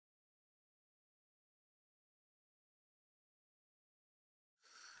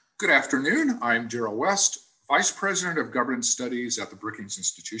Good afternoon. I'm Darrell West, Vice President of Governance Studies at the Brookings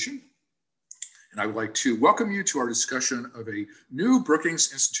Institution. And I would like to welcome you to our discussion of a new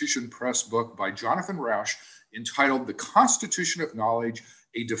Brookings Institution Press book by Jonathan Rauch entitled The Constitution of Knowledge,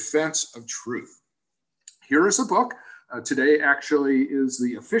 A Defense of Truth. Here is the book. Today actually is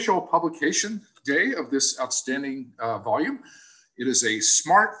the official publication day of this outstanding volume. It is a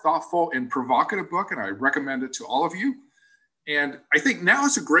smart, thoughtful, and provocative book, and I recommend it to all of you. And I think now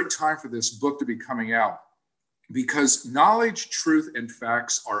is a great time for this book to be coming out because knowledge, truth, and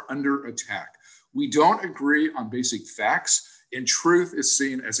facts are under attack. We don't agree on basic facts, and truth is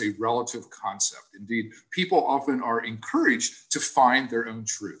seen as a relative concept. Indeed, people often are encouraged to find their own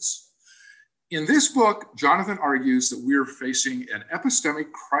truths. In this book, Jonathan argues that we are facing an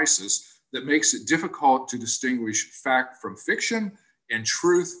epistemic crisis that makes it difficult to distinguish fact from fiction and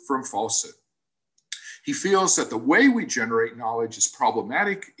truth from falsehood. He feels that the way we generate knowledge is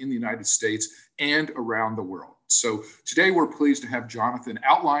problematic in the United States and around the world. So today we're pleased to have Jonathan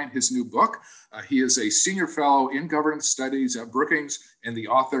outline his new book. He is a senior fellow in governance studies at Brookings and the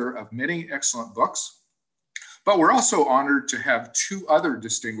author of many excellent books. But we're also honored to have two other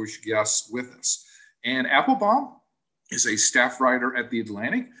distinguished guests with us. Anne Applebaum is a staff writer at The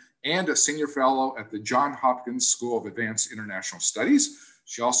Atlantic and a senior fellow at the Johns Hopkins School of Advanced International Studies.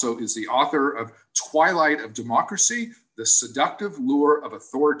 She also is the author of Twilight of Democracy, The Seductive Lure of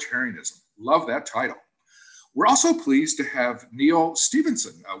Authoritarianism. Love that title. We're also pleased to have Neal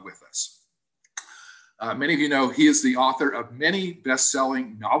Stephenson with us. Many of you know he is the author of many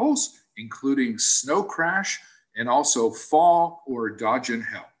best-selling novels, including Snow Crash and also Fall or Dodge in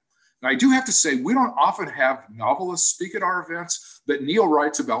Hell. Now, I do have to say, we don't often have novelists speak at our events, but Neal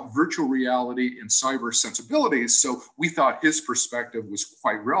writes about virtual reality and cyber sensibilities, so we thought his perspective was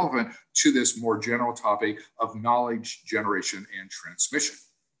quite relevant to this more general topic of knowledge generation and transmission.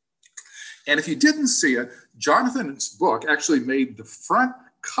 And if you didn't see it, Jonathan's book actually made the front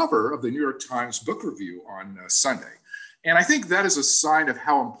cover of the New York Times Book Review on Sunday. And I think that is a sign of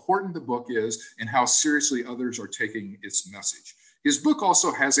how important the book is and how seriously others are taking its message. His book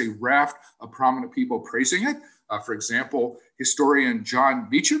also has a raft of prominent people praising it. For example, historian John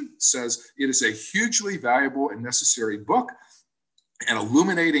Meacham says it is a hugely valuable and necessary book, an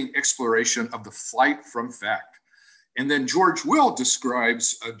illuminating exploration of the flight from fact. And then George Will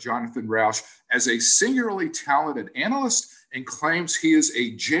describes Jonathan Rauch as a singularly talented analyst and claims he is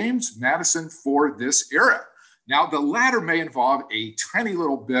a James Madison for this era. Now, the latter may involve a tiny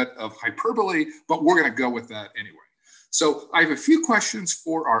little bit of hyperbole, but we're going to go with that anyway. So I have a few questions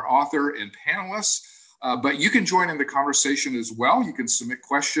for our author and panelists, but you can join in the conversation as well. You can submit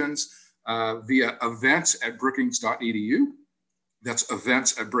questions via events@brookings.edu. That's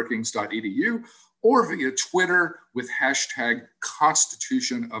events@brookings.edu, or via Twitter with hashtag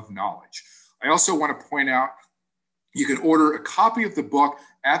Constitution of Knowledge. I also want to point out you can order a copy of the book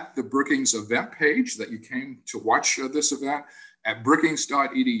at the Brookings event page that you came to watch this event at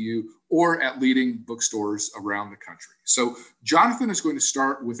brookings.edu or at leading bookstores around the country. So Jonathan is going to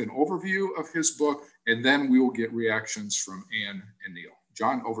start with an overview of his book, and then we will get reactions from Anne and Neal.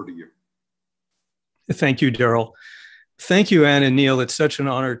 John, over to you. Thank you, Darrell. Thank you, Anne and Neal. It's such an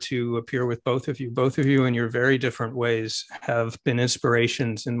honor to appear with both of you. Both of you in your very different ways have been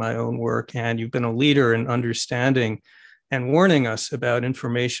inspirations in my own work, and you've been a leader in understanding and warning us about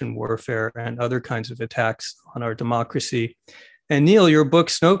information warfare and other kinds of attacks on our democracy. And Neal, your book,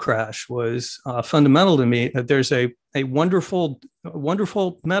 Snow Crash, was fundamental to me. There's a wonderful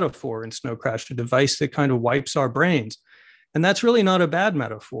metaphor in Snow Crash, a device that kind of wipes our brains. And that's really not a bad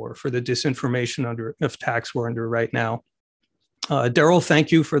metaphor for the disinformation attacks we're under right now. Darrell,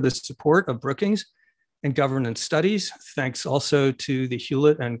 thank you for the support of Brookings and governance studies. Thanks also to the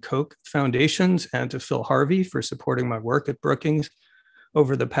Hewlett and Koch Foundations and to Phil Harvey for supporting my work at Brookings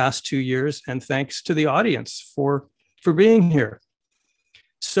over the past 2 years. And thanks to the audience for being here.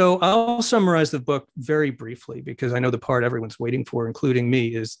 So I'll summarize the book very briefly because I know the part everyone's waiting for, including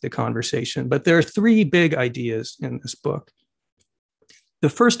me, is the conversation. But there are three big ideas in this book. The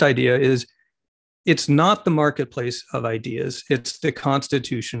first idea is it's not the marketplace of ideas, it's the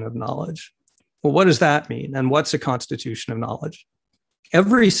constitution of knowledge. Well, what does that mean? And what's a constitution of knowledge?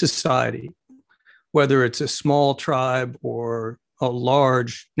 Every society, whether it's a small tribe or a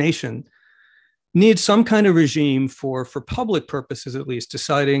large nation, needs some kind of regime for public purposes, at least,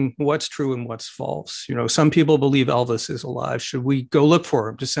 deciding what's true and what's false. You know, some people believe Elvis is alive. Should we go look for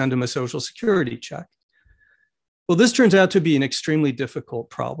him to send him a social security check? Well, this turns out to be an extremely difficult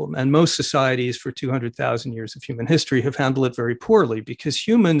problem. And most societies for 200,000 years of human history have handled it very poorly because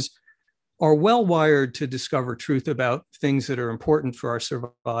humans are well wired to discover truth about things that are important for our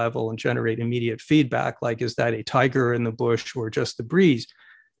survival and generate immediate feedback, like is that a tiger in the bush or just the breeze?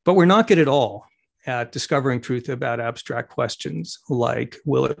 But we're not good at all at discovering truth about abstract questions like,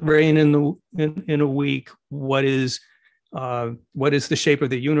 will it rain in a week? What is the shape of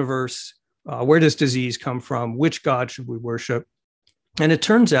the universe? Where does disease come from? Which God should we worship? And it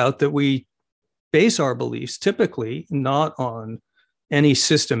turns out that we base our beliefs typically not on any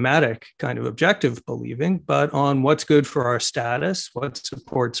systematic kind of objective believing, but on what's good for our status, what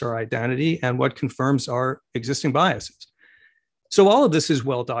supports our identity, and what confirms our existing biases. So all of this is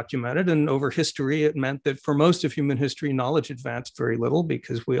well documented, and over history, it meant that for most of human history, knowledge advanced very little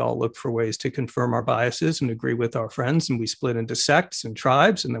because we all looked for ways to confirm our biases and agree with our friends, and we split into sects and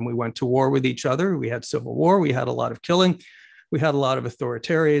tribes, and then we went to war with each other. We had civil war, we had a lot of killing, we had a lot of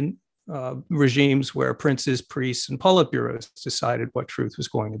authoritarian regimes where princes, priests, and politburos decided what truth was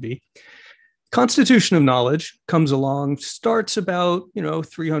going to be. Constitution of knowledge comes along, starts about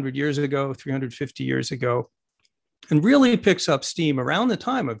 300 years ago, 350 years ago, and really picks up steam around the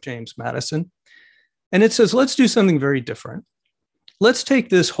time of James Madison. And it says, let's do something very different. Let's take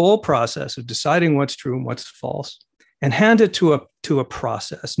this whole process of deciding what's true and what's false and hand it to a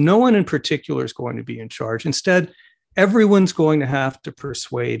process. No one in particular is going to be in charge. Instead, everyone's going to have to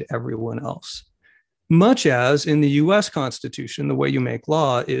persuade everyone else. Much as in the US Constitution, the way you make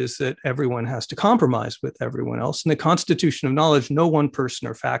law is that everyone has to compromise with everyone else. In the Constitution of knowledge, no one person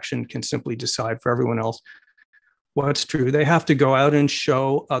or faction can simply decide for everyone else what's true. They have to go out and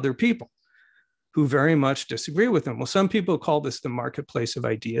show other people who very much disagree with them. Well, some people call this the marketplace of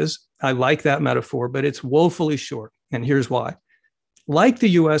ideas. I like that metaphor, but it's woefully short. And here's why. Like the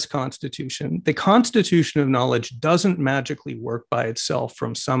US Constitution, the Constitution of knowledge doesn't magically work by itself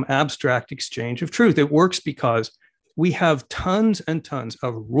from some abstract exchange of truth. It works because we have tons and tons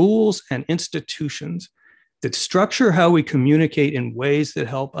of rules and institutions that structure how we communicate in ways that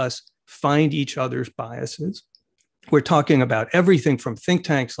help us find each other's biases. We're talking about everything from think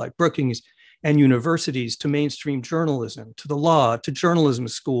tanks like Brookings and universities to mainstream journalism, to the law, to journalism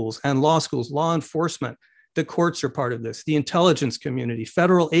schools and law schools, law enforcement. The courts are part of this, the intelligence community,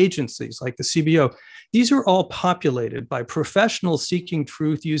 federal agencies like the CBO. These are all populated by professionals seeking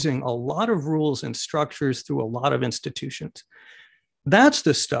truth using a lot of rules and structures through a lot of institutions. That's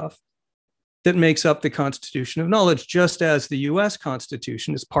the stuff that makes up the Constitution of knowledge, just as the US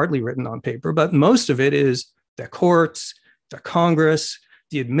Constitution is partly written on paper, but most of it is the courts, the Congress,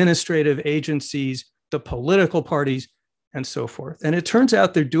 the administrative agencies, the political parties, and so forth. And it turns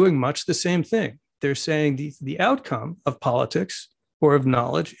out they're doing much the same thing. They're saying the outcome of politics or of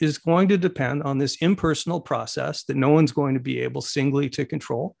knowledge is going to depend on this impersonal process that no one's going to be able singly to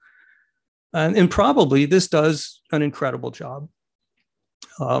control. And probably this does an incredible job.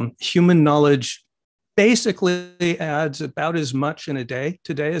 Human knowledge basically adds about as much in a day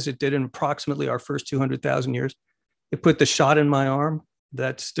today as it did in approximately our first 200,000 years. It put the shot in my arm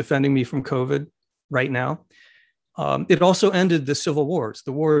that's defending me from COVID right now. It also ended the civil wars,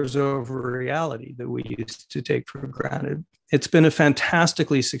 the wars over reality that we used to take for granted. It's been a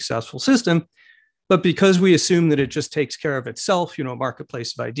fantastically successful system, but because we assume that it just takes care of itself,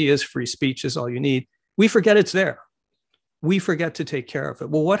 marketplace of ideas, free speech is all you need, we forget it's there. We forget to take care of it.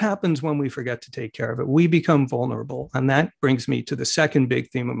 Well, what happens when we forget to take care of it? We become vulnerable. And that brings me to the second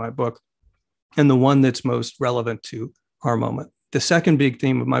big theme of my book, and the one that's most relevant to our moment. The second big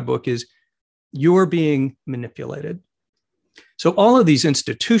theme of my book is you're being manipulated. So all of these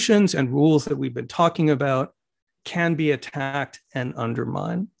institutions and rules that we've been talking about can be attacked and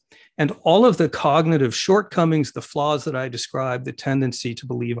undermined. And all of the cognitive shortcomings, the flaws that I described, the tendency to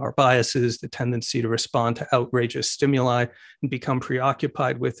believe our biases, the tendency to respond to outrageous stimuli and become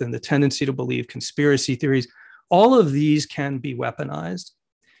preoccupied with, and the tendency to believe conspiracy theories, all of these can be weaponized.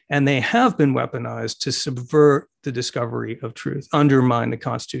 And they have been weaponized to subvert the discovery of truth, undermine the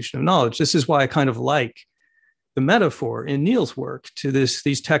Constitution of knowledge. This is why I kind of like the metaphor in Neal's work to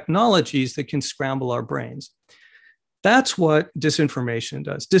these technologies that can scramble our brains. That's what disinformation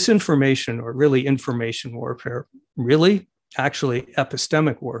does. Disinformation, or really information warfare, really actually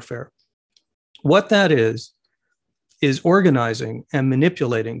epistemic warfare. What that is organizing and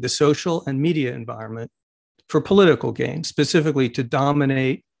manipulating the social and media environment for political gain, specifically to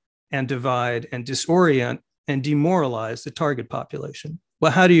dominate and divide and disorient and demoralize the target population.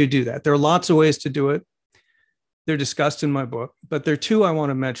 Well, how do you do that? There are lots of ways to do it. They're discussed in my book, but there are two I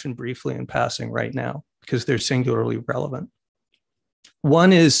want to mention briefly in passing right now because they're singularly relevant.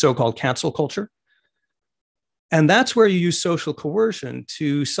 One is so-called cancel culture. And that's where you use social coercion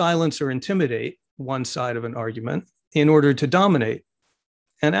to silence or intimidate one side of an argument in order to dominate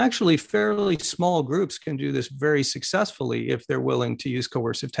And actually, fairly small groups can do this very successfully if they're willing to use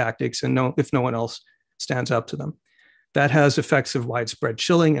coercive tactics and if no one else stands up to them. That has effects of widespread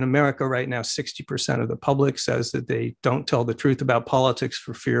chilling. In America right now, 60% of the public says that they don't tell the truth about politics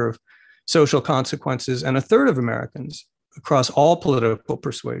for fear of social consequences. And a third of Americans across all political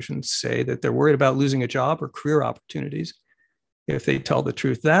persuasions say that they're worried about losing a job or career opportunities if they tell the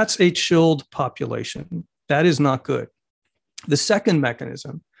truth. That's a chilled population. That is not good. The second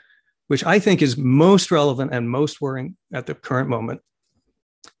mechanism, which I think is most relevant and most worrying at the current moment,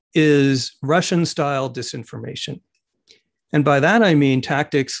 is Russian-style disinformation. And by that, I mean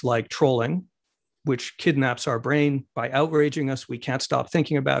tactics like trolling, which kidnaps our brain by outraging us. We can't stop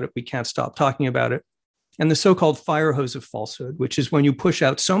thinking about it. We can't stop talking about it. And the so-called fire hose of falsehood, which is when you push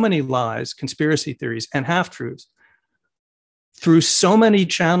out so many lies, conspiracy theories, and half-truths through so many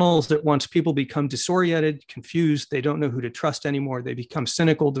channels that once people become disoriented, confused, they don't know who to trust anymore. They become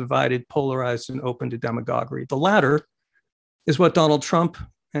cynical, divided, polarized, and open to demagoguery. The latter is what Donald Trump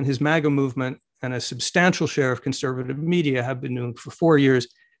and his MAGA movement and a substantial share of conservative media have been doing for 4 years,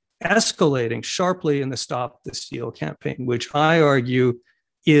 escalating sharply in the Stop the Steal campaign, which I argue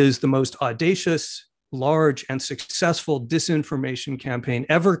is the most audacious, large, and successful disinformation campaign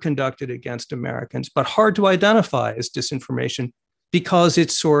ever conducted against Americans, but hard to identify as disinformation because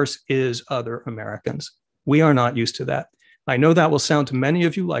its source is other Americans. We are not used to that. I know that will sound to many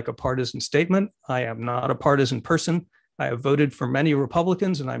of you like a partisan statement. I am not a partisan person. I have voted for many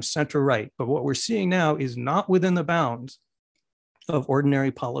Republicans and I'm center-right. But what we're seeing now is not within the bounds of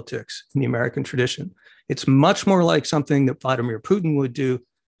ordinary politics in the American tradition. It's much more like something that Vladimir Putin would do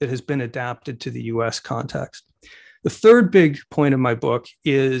that has been adapted to the US context. The third big point of my book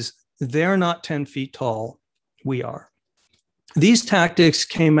is they're not 10 feet tall, we are. These tactics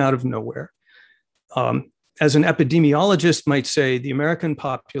came out of nowhere. As an epidemiologist might say, the American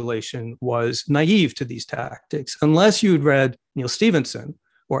population was naive to these tactics. Unless you'd read Neal Stephenson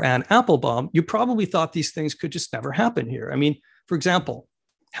or Anne Applebaum, you probably thought these things could just never happen here. I mean, for example,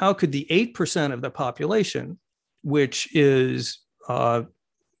 how could the 8% of the population, which is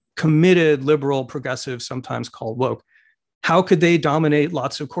committed, liberal, progressive, sometimes called woke, how could they dominate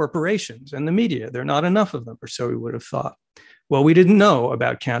lots of corporations and the media? There are not enough of them, or so we would have thought. Well, we didn't know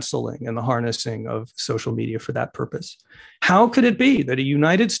about canceling and the harnessing of social media for that purpose. How could it be that a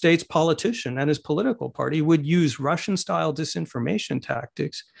United States politician and his political party would use Russian-style disinformation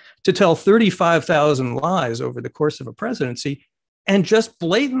tactics to tell 35,000 lies over the course of a presidency and just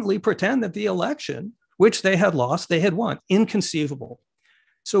blatantly pretend that the election, which they had lost, they had won? Inconceivable.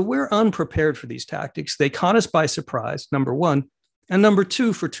 So we're unprepared for these tactics. They caught us by surprise, number one. And number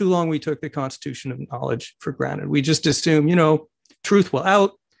two, for too long, we took the Constitution of knowledge for granted. We just assume, truth will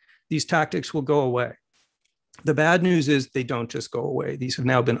out, these tactics will go away. The bad news is they don't just go away. These have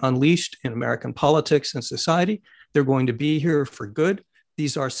now been unleashed in American politics and society. They're going to be here for good.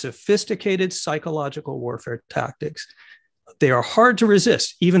 These are sophisticated psychological warfare tactics. They are hard to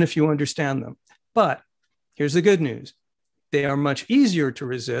resist, even if you understand them. But here's the good news. They are much easier to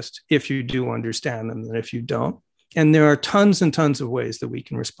resist if you do understand them than if you don't. And there are tons and tons of ways that we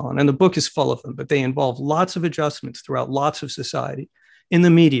can respond. And the book is full of them, but they involve lots of adjustments throughout lots of society, in the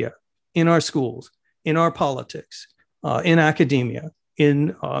media, in our schools, in our politics, in academia,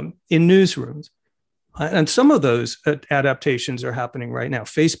 in newsrooms. And some of those adaptations are happening right now.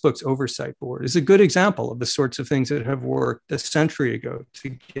 Facebook's oversight board is a good example of the sorts of things that have worked a century ago to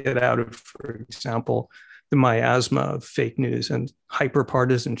get out of, for example, the miasma of fake news and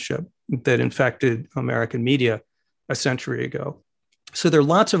hyper-partisanship that infected American media a century ago. So there are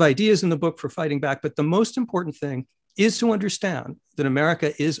lots of ideas in the book for fighting back, but the most important thing is to understand that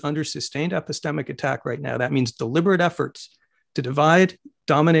America is under sustained epistemic attack right now. That means deliberate efforts to divide,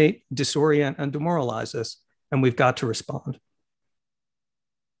 dominate, disorient, and demoralize us, and we've got to respond.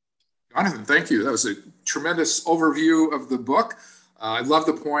 Jonathan, thank you. That was a tremendous overview of the book. I love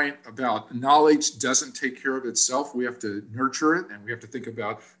the point about knowledge doesn't take care of itself. We have to nurture it, and we have to think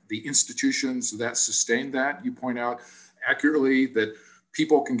about the institutions that sustain that. You point out accurately that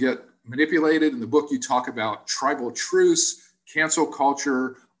people can get manipulated. In the book, you talk about tribal truce, cancel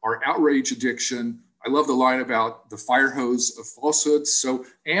culture, our outrage addiction. I love the line about the fire hose of falsehoods. So,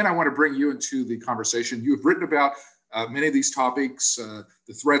 Anne, I want to bring you into the conversation. You have written about many of these topics,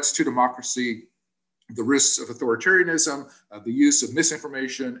 the threats to democracy, the risks of authoritarianism, the use of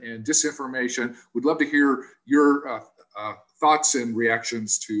misinformation and disinformation. We'd love to hear your thoughts and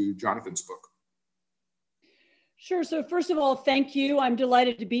reactions to Jonathan's book. Sure. So first of all, thank you. I'm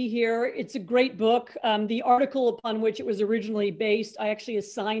delighted to be here. It's a great book. The article upon which it was originally based, I actually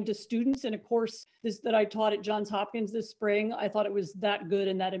assigned to students in a course that I taught at Johns Hopkins this spring. I thought it was that good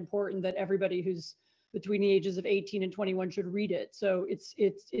and that important that everybody who's between the ages of 18 and 21 should read it. So it's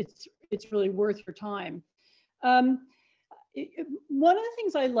really worth your time. One of the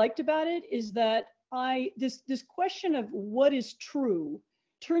things I liked about it is that this question of what is true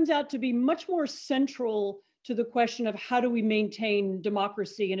turns out to be much more central to the question of how do we maintain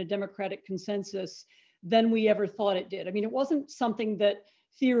democracy and a democratic consensus than we ever thought it did. I mean, it wasn't something that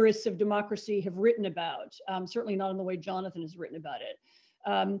theorists of democracy have written about, certainly not in the way Jonathan has written about it.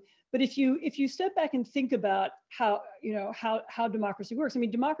 But if you step back and think about how democracy works, I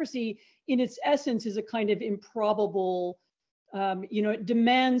mean, democracy in its essence is a kind of improbable, it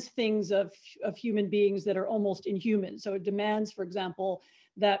demands things of human beings that are almost inhuman. So it demands, for example,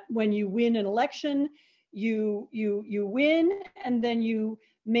 that when you win an election, you win, and then you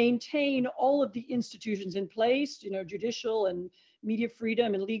maintain all of the institutions in place, judicial and media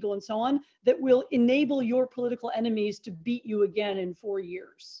freedom and legal and so on, that will enable your political enemies to beat you again in 4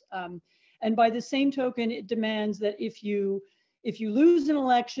 years. And by the same token, it demands that if you lose an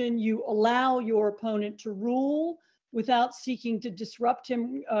election, you allow your opponent to rule without seeking to disrupt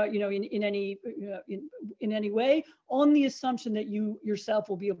him, in any way, on the assumption that you yourself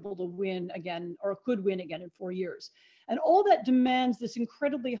will be able to win again or could win again in 4 years. And all that demands this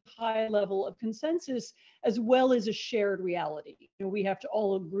incredibly high level of consensus as well as a shared reality. We have to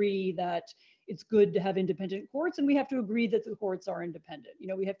all agree that it's good to have independent courts, and we have to agree that the courts are independent.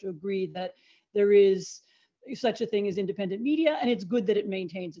 We have to agree that there is such a thing as independent media, and it's good that it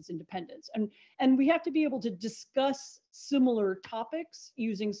maintains its independence. And we have to be able to discuss similar topics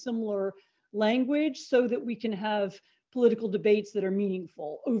using similar language so that we can have political debates that are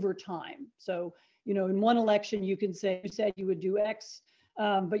meaningful over time. So, in one election, you can say, you said you would do X,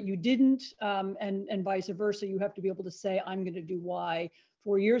 but you didn't, and vice versa. You have to be able to say, I'm going to do Y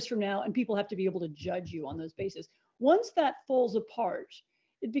 4 years from now, and people have to be able to judge you on those bases. Once that falls apart,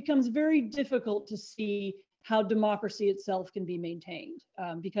 it becomes very difficult to see how democracy itself can be maintained.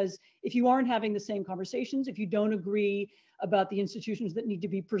 Because if you aren't having the same conversations, if you don't agree about the institutions that need to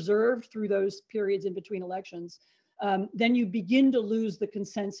be preserved through those periods in between elections, then you begin to lose the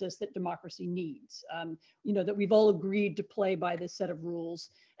consensus that democracy needs. That we've all agreed to play by this set of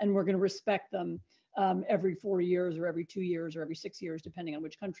rules, and we're going to respect them every 4 years or every 2 years or every 6 years, depending on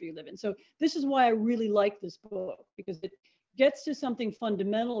which country you live in. So this is why I really like this book, because it gets to something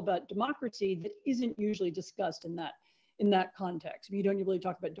fundamental about democracy that isn't usually discussed in that context. You don't really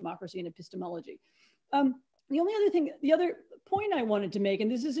talk about democracy and epistemology. The other point I wanted to make,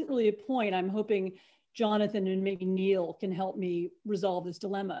 and this isn't really a point, I'm hoping Jonathan and maybe Neal can help me resolve this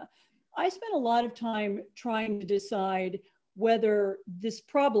dilemma. I spent a lot of time trying to decide whether this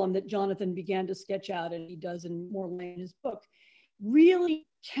problem that Jonathan began to sketch out, and he does in more length in his book, really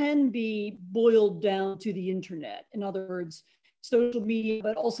can be boiled down to the internet. In other words, social media,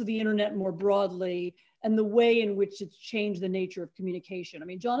 but also the internet more broadly, and the way in which it's changed the nature of communication. I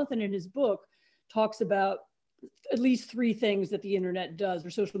mean, Jonathan in his book talks about at least 3 things that the internet does or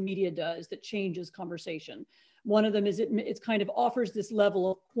social media does that changes conversation. One of them is it kind of offers this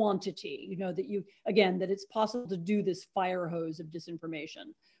level of quantity, that it's possible to do this fire hose of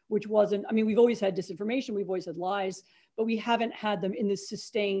disinformation, which wasn't, I mean, we've always had disinformation, we've always had lies, but we haven't had them in this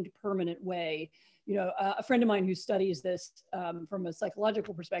sustained, permanent way. A friend of mine who studies this from a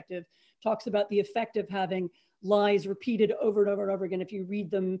psychological perspective talks about the effect of having lies repeated over and over and over again. If you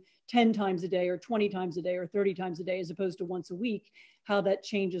read them 10 times a day or 20 times a day or 30 times a day, as opposed to once a week, how that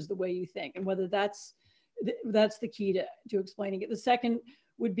changes the way you think, and whether that's the key to explaining it. The second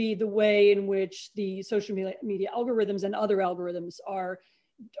would be the way in which the social media algorithms and other algorithms are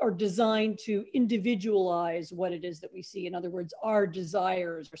designed to individualize what it is that we see. In other words, our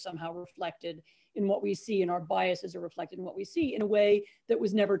desires are somehow reflected in what we see, and our biases are reflected in what we see in a way that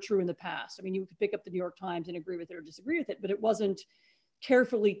was never true in the past. I mean, you could pick up the New York Times and agree with it or disagree with it, but it wasn't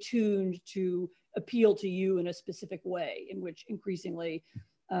carefully tuned to appeal to you in a specific way, in which increasingly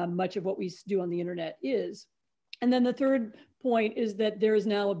much of what we do on the internet is. And then the third point is that there is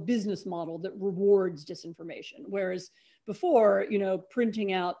now a business model that rewards disinformation, whereas before,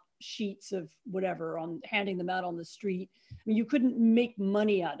 printing out sheets of whatever, handing them out on the street, I mean, you couldn't make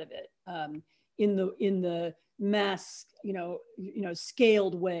money out of it in the mass,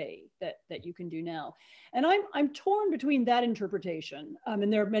 scaled way that you can do now. And I'm torn between that interpretation,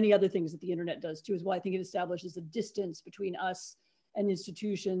 and there are many other things that the internet does too, as well. I think it establishes a distance between us and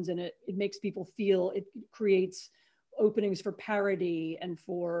institutions, and it makes people feel, it creates openings for parody and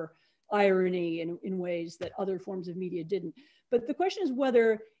for irony in ways that other forms of media didn't. But the question is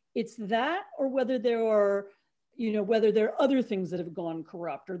whether it's that, or whether there are, whether there are other things that have gone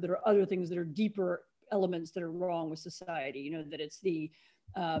corrupt, or there are other things that are deeper elements that are wrong with society. That it's the,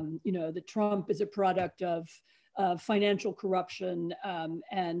 that Trump is a product of financial corruption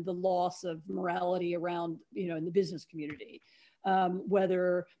and the loss of morality around, in the business community.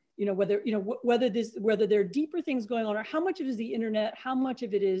 Whether there are deeper things going on, or how much of it is the internet, how much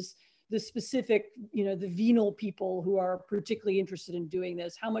of it is the specific, the venal people who are particularly interested in doing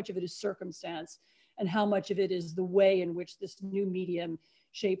this, how much of it is circumstance, and how much of it is the way in which this new medium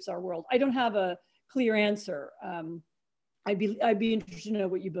shapes our world. I don't have a clear answer. I'd be interested to know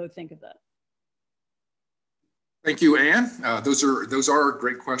what you both think of that. Thank you, Anne. Those are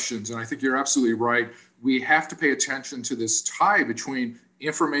great questions, and I think you're absolutely right. We have to pay attention to this tie between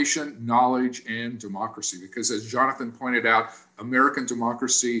information, knowledge, and democracy, because as Jonathan pointed out, American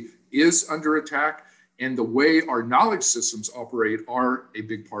democracy is under attack, and the way our knowledge systems operate are a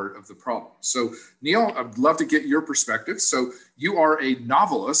big part of the problem. So Neal, I'd love to get your perspective. So you are a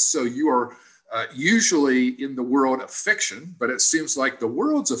novelist, so you are usually in the world of fiction, but it seems like the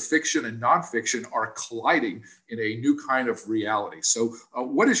worlds of fiction and nonfiction are colliding in a new kind of reality. So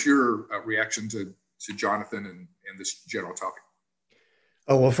what is your reaction to Jonathan and this general topic?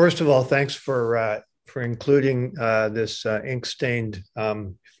 Oh, well, first of all, thanks for including this ink-stained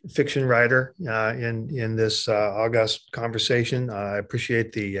fiction writer in this august conversation. I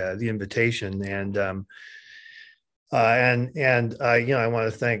appreciate the invitation, and I want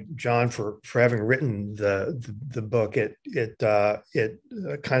to thank John for having written the book. It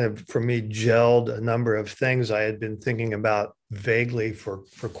kind of, for me, gelled a number of things I had been thinking about vaguely for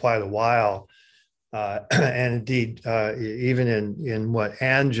quite a while. And indeed, even in what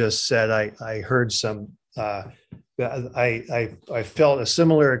Anne just said, I heard some. I felt a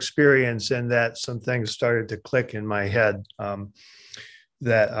similar experience in that some things started to click in my head.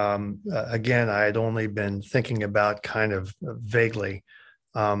 That again, I had only been thinking about kind of vaguely.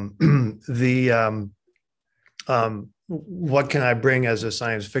 What can I bring as a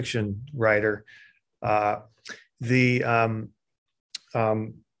science fiction writer?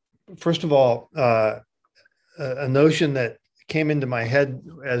 First of all, a notion that came into my head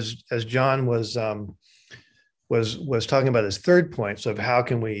as John was talking about his third point, so of how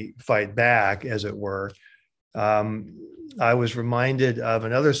can we fight back, as it were. I was reminded of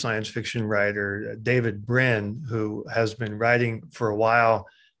another science fiction writer, David Brin, who has been writing for a while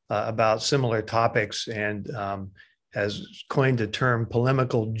about similar topics, and has coined the term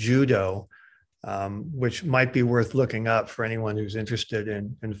polemical judo, which might be worth looking up for anyone who's interested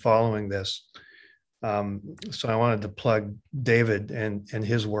in following this. So I wanted to plug David and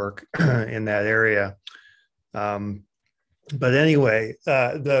his work in that area. But anyway,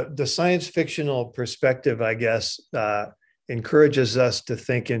 the science fictional perspective, I guess, encourages us to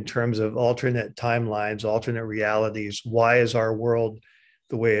think in terms of alternate timelines, alternate realities. Why is our world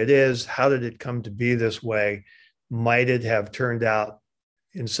the way it is? How did it come to be this way? Might it have turned out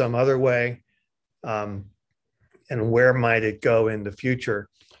in some other way? And where might it go in the future?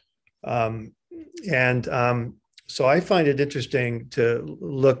 So I find it interesting to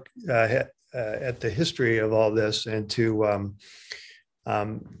look at the history of all this, and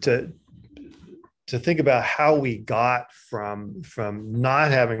to think about how we got from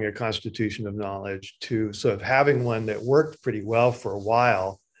not having a constitution of knowledge to sort of having one that worked pretty well for a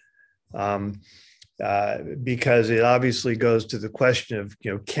while, because it obviously goes to the question of,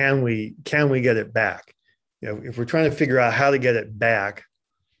 can we get it back? If we're trying to figure out how to get it back,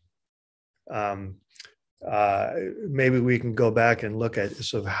 maybe we can go back and look at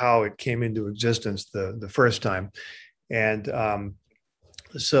sort of how it came into existence the first time. And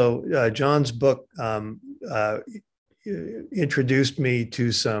so John's book introduced me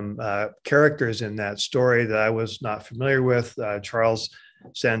to some characters in that story that I was not familiar with, Charles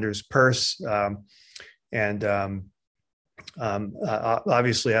Sanders Peirce, and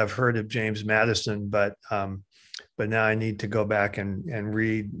obviously I've heard of James Madison, but now I need to go back and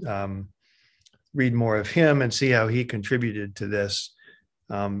read more of him and see how he contributed to this.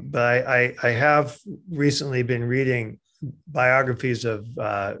 But I have recently been reading biographies of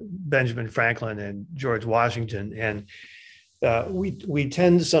Benjamin Franklin and George Washington, and we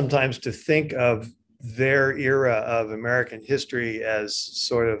tend sometimes to think of their era of American history as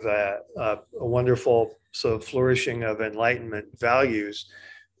sort of a wonderful sort of flourishing of Enlightenment values.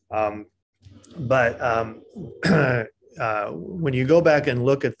 But when you go back and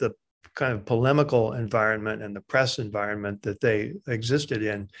look at the kind of polemical environment and the press environment that they existed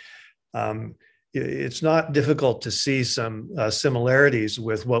in, it's not difficult to see some similarities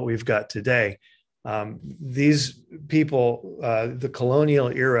with what we've got today. These people, the colonial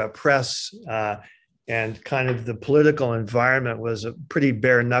era press and kind of the political environment was a pretty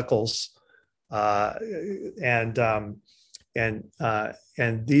bare knuckles, and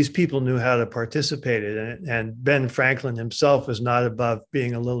these people knew how to participate in it. And Ben Franklin himself was not above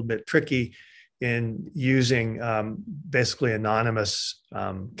being a little bit tricky in using basically anonymous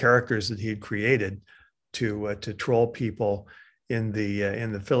characters that he had created to troll people in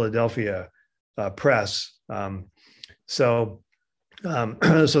the Philadelphia press. So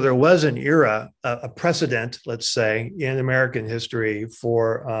there was an era, a precedent, let's say, in American history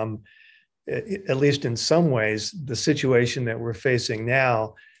for, at least in some ways, the situation that we're facing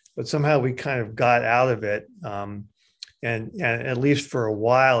now. But somehow we kind of got out of it. And at least for a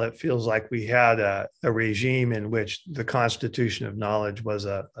while, it feels like we had a regime in which the constitution of knowledge was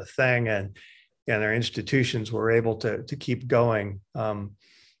a thing, and our institutions were able to keep going on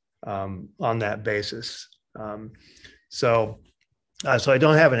that basis. So I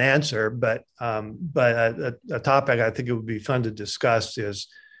don't have an answer, but a topic I think it would be fun to discuss is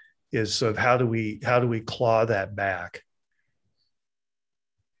sort of how do we claw that back?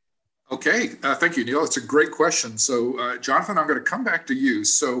 Okay, thank you, Neal. It's a great question. So, Jonathan, I'm going to come back to you.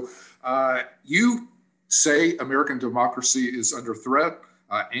 So, you say American democracy is under threat.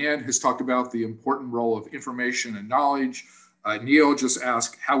 Anne has talked about the important role of information and knowledge. Neal just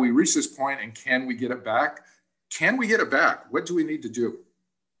asked how we reach this point and can we get it back? Can we get it back? What do we need to do?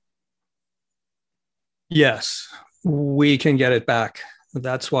 Yes, we can get it back.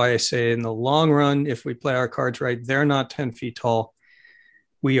 That's why I say in the long run, if we play our cards right, they're not 10 feet tall.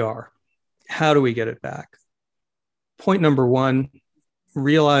 We are. How do we get it back? Point number one,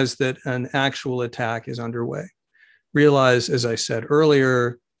 realize that an actual attack is underway. Realize, as I said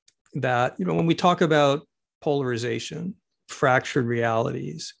earlier, that when we talk about polarization, fractured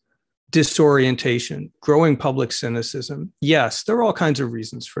realities, disorientation, growing public cynicism, yes, there are all kinds of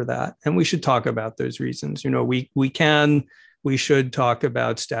reasons for that. And we should talk about those reasons. We should talk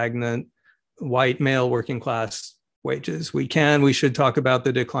about stagnant white male working class wages. We should talk about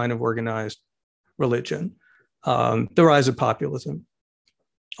the decline of organized religion, the rise of populism,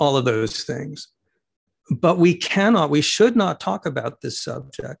 all of those things. But we should not talk about this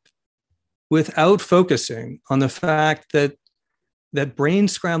subject without focusing on the fact that brain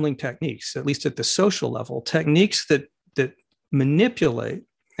scrambling techniques, at least at the social level, techniques that manipulate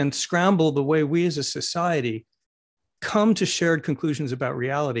and scramble the way we as a society come to shared conclusions about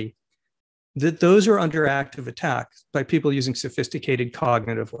reality, that those are under active attack by people using sophisticated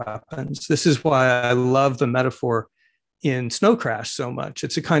cognitive weapons. This is why I love the metaphor in Snow Crash so much.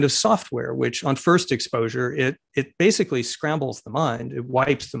 It's a kind of software which on first exposure, it basically scrambles the mind, it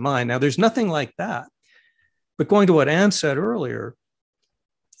wipes the mind. Now there's nothing like that. But going to what Anne said earlier,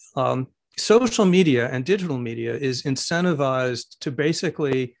 social media and digital media is incentivized to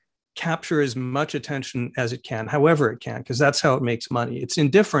basically capture as much attention as it can, however it can, because that's how it makes money. It's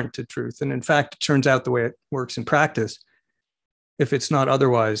indifferent to truth. And in fact, it turns out the way it works in practice, if it's not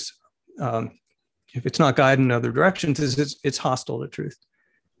otherwise, if it's not guided in other directions, it's hostile to truth.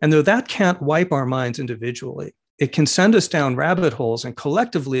 And though that can't wipe our minds individually, it can send us down rabbit holes and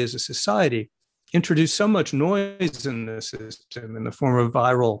collectively as a society introduce so much noise in the system in the form of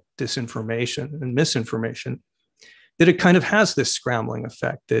viral disinformation and misinformation that it kind of has this scrambling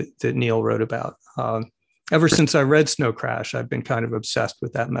effect that Neal wrote about. Ever since I read Snow Crash, I've been kind of obsessed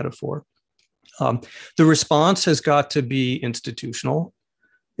with that metaphor. The response has got to be institutional.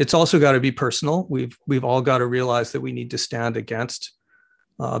 It's also got to be personal. We've all got to realize that we need to stand against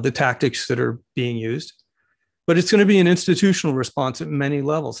the tactics that are being used. But it's going to be an institutional response at many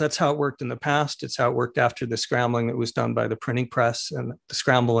levels. That's how it worked in the past. It's how it worked after the scrambling that was done by the printing press and the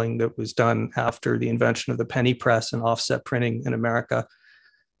scrambling that was done after the invention of the penny press and offset printing in America.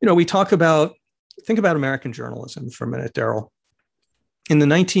 We think about American journalism for a minute, Darrell. In the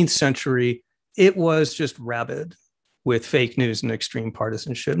 19th century, it was just rabid with fake news and extreme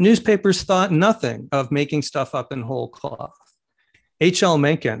partisanship. Newspapers thought nothing of making stuff up in whole cloth. H.L.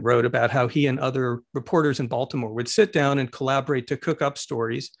 Mencken wrote about how he and other reporters in Baltimore would sit down and collaborate to cook up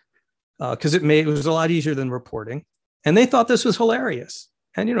stories because it was a lot easier than reporting. And they thought this was hilarious.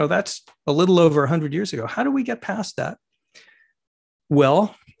 And, that's a little over 100 years ago. How do we get past that?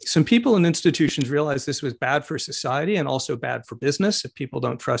 Well, some people and institutions realized this was bad for society and also bad for business if people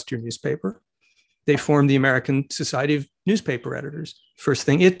don't trust your newspaper. They formed the American Society of Newspaper Editors. First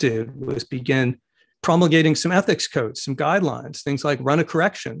thing it did was begin promulgating some ethics codes, some guidelines, things like run a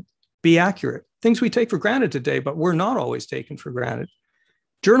correction, be accurate, things we take for granted today, but we're not always taken for granted.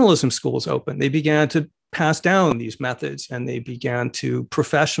 journalism schools opened. They began to pass down these methods and they began to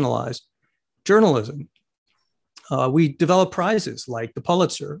professionalize journalism. We developed prizes like the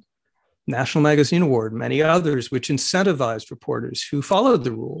Pulitzer, National Magazine Award, many others, which incentivized reporters who followed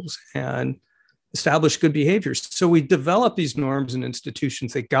the rules and established good behaviors. So we developed these norms and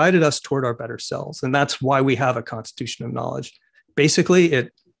institutions that guided us toward our better selves. And that's why we have a constitution of knowledge. Basically,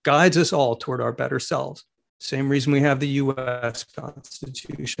 it guides us all toward our better selves. Same reason we have the US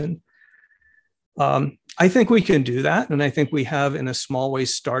Constitution. I think we can do that. And I think we have, in a small way,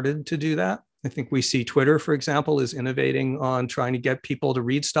 started to do that. I think we see Twitter, for example, is innovating on trying to get people to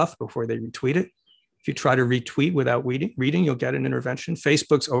read stuff before they retweet it. If you try to retweet without reading, you'll get an intervention.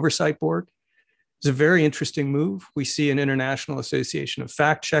 Facebook's oversight board is a very interesting move. We see an International Association of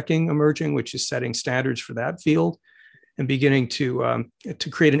Fact Checking emerging, which is setting standards for that field and beginning to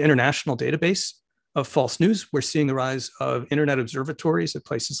create an international database of false news. We're seeing the rise of internet observatories at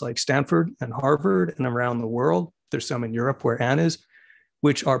places like Stanford and Harvard and around the world. There's some in Europe where Anne is,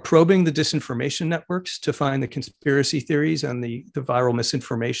 which are probing the disinformation networks to find the conspiracy theories and the viral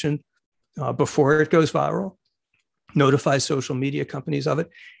misinformation before it goes viral, notify social media companies of it.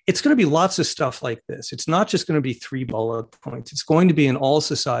 It's going to be lots of stuff like this. It's not just going to be 3 bullet points. It's going to be an all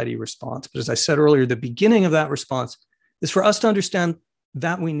society response. But as I said earlier, the beginning of that response is for us to understand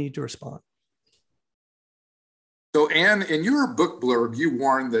that we need to respond. So Anne, in your book blurb, you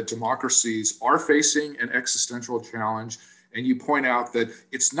warn that democracies are facing an existential challenge. And you point out that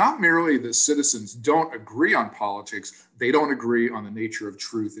it's not merely that citizens don't agree on politics, they don't agree on the nature of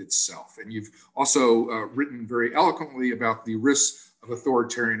truth itself. And you've also written very eloquently about the risks of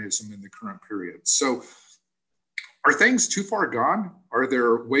authoritarianism in the current period. So are things too far gone? Are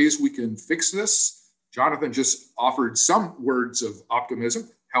there ways we can fix this? Jonathan just offered some words of optimism.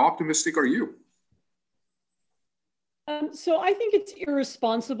 How optimistic are you? So I think it's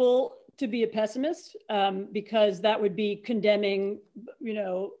irresponsible to be a pessimist, because that would be condemning,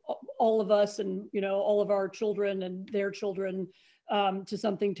 all of us and, all of our children and their children to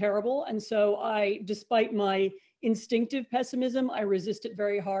something terrible. And so despite my instinctive pessimism, I resist it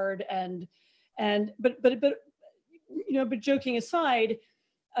very hard. But joking aside,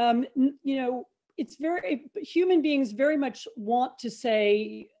 it's human beings very much want to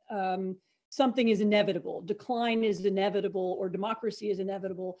say, something is inevitable, decline is inevitable, or democracy is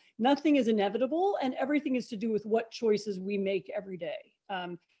inevitable. Nothing is inevitable, and everything is to do with what choices we make every day.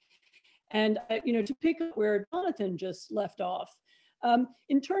 To pick up where Jonathan just left off,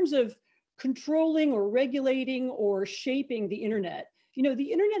 in terms of controlling or regulating or shaping the internet,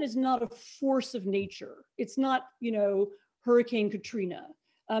 the internet is not a force of nature. It's not, Hurricane Katrina.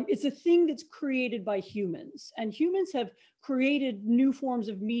 It's a thing that's created by humans, and humans have created new forms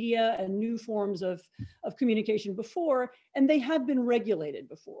of media and new forms of communication before, and they have been regulated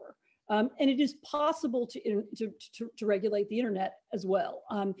before. And it is possible to regulate the internet as well.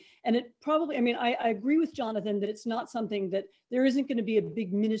 And it probably, I agree with Jonathan that it's not something that there isn't going to be a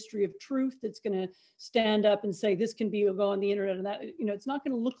big ministry of truth that's going to stand up and say this can go on the internet and that, it's not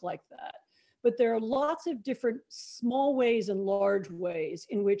going to look like that. But there are lots of different small ways and large ways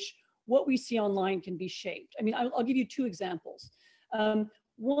in which what we see online can be shaped. I'll give you 2 examples. One,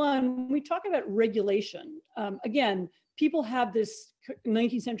 when we talk about regulation, again, people have this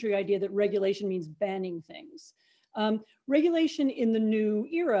 19th century idea that regulation means banning things. Regulation in the new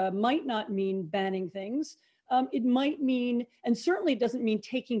era might not mean banning things. It might mean, and certainly it doesn't mean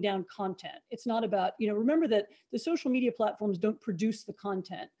taking down content. It's not about, remember that the social media platforms don't produce the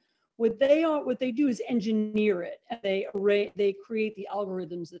content. What they do is engineer it, and they create the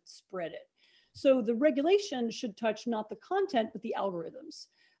algorithms that spread it. So the regulation should touch not the content, but the algorithms.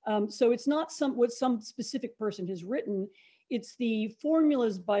 So it's not what some specific person has written, it's the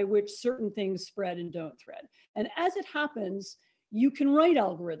formulas by which certain things spread and don't spread. And as it happens, you can write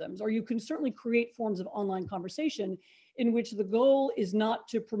algorithms, or you can certainly create forms of online conversation in which the goal is not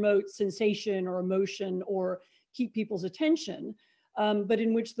to promote sensation or emotion or keep people's attention, but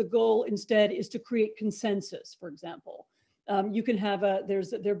in which the goal instead is to create consensus, for example. You can have there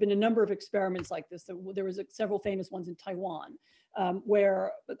have been a number of experiments like this. There was several famous ones in Taiwan,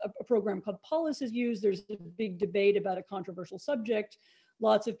 where a program called Polis is used. There's a big debate about a controversial subject.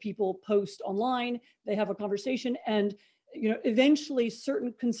 Lots of people post online, they have a conversation, and eventually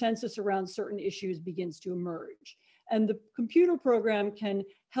certain consensus around certain issues begins to emerge. And the computer program can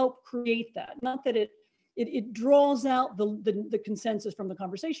help create that. Not that it draws out the consensus from the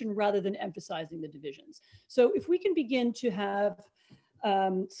conversation rather than emphasizing the divisions. So if we can begin to have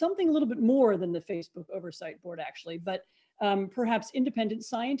something a little bit more than the Facebook Oversight Board actually, but perhaps independent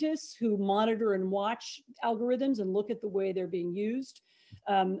scientists who monitor and watch algorithms and look at the way they're being used,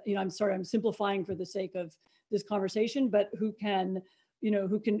 I'm sorry, I'm simplifying for the sake of this conversation, but who can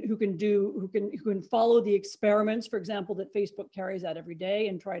follow the experiments, for example, that Facebook carries out every day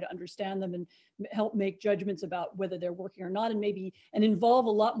and try to understand them and help make judgments about whether they're working or not, and involve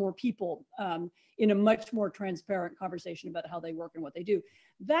a lot more people in a much more transparent conversation about how they work and what they do.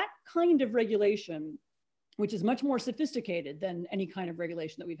 That kind of regulation, which is much more sophisticated than any kind of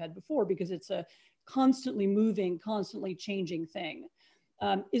regulation that we've had before, because it's a constantly moving, constantly changing thing,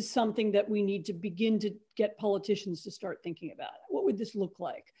 is something that we need to begin to get politicians to start thinking about. What would this look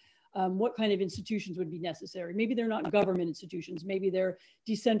like? What kind of institutions would be necessary? Maybe they're not government institutions, maybe they're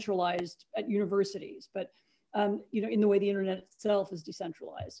decentralized at universities, but in the way the internet itself is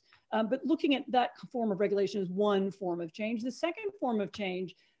decentralized. But looking at that form of regulation is one form of change. The second form of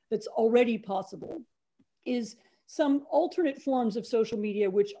change that's already possible is some alternate forms of social media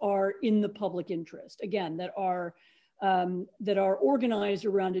which are in the public interest, again, that are organized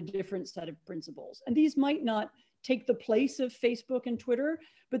around a different set of principles. And these might not take the place of Facebook and Twitter,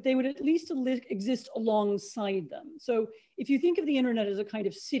 but they would at least exist alongside them. So if you think of the internet as a kind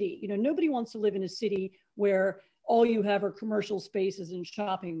of city, nobody wants to live in a city where all you have are commercial spaces and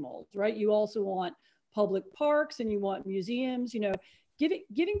shopping malls, right? You also want public parks and you want museums,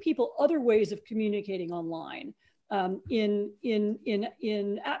 giving people other ways of communicating online. In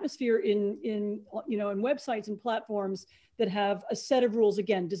atmosphere, in websites and platforms that have a set of rules,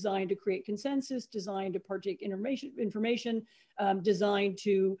 again, designed to create consensus, designed to partake information, designed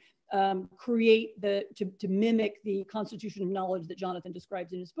to to mimic the constitution of knowledge that Jonathan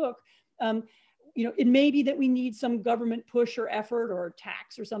describes in his book. It may be that we need some government push or effort or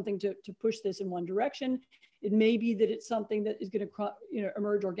tax or something to push this in one direction. It may be that it's something that is going to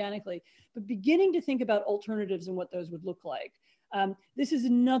emerge organically, but beginning to think about alternatives and what those would look like. This is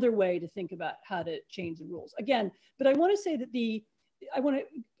another way to think about how to change the rules. Again, but I want to say that I want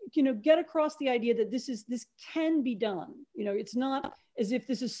to get across the idea that this can be done. It's not as if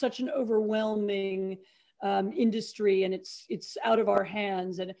this is such an overwhelming industry and it's out of our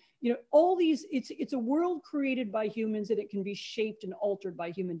hands, and all these. It's a world created by humans and it can be shaped and altered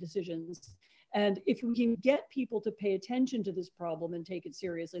by human decisions. And if we can get people to pay attention to this problem and take it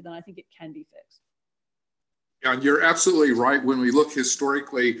seriously, then I think it can be fixed. Yeah, and you're absolutely right. When we look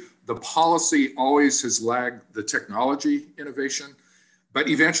historically, the policy always has lagged the technology innovation, but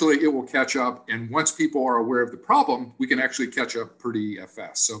eventually it will catch up. And once people are aware of the problem, we can actually catch up pretty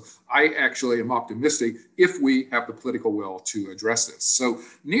fast. So I actually am optimistic if we have the political will to address this. So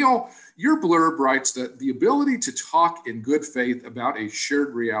Neal, your blurb writes that the ability to talk in good faith about a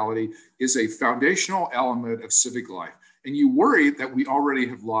shared reality is a foundational element of civic life. And you worry that we already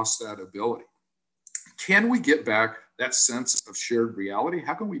have lost that ability. Can we get back that sense of shared reality?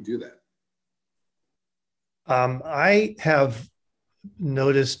 How can we do that? I have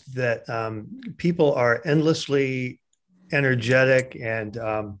noticed that people are endlessly energetic and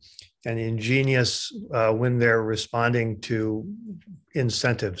ingenious when they're responding to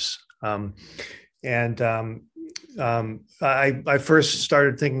incentives. I first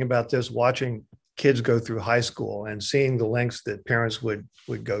started thinking about this watching kids go through high school and seeing the lengths that parents would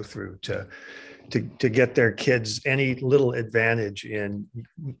go through to get their kids any little advantage in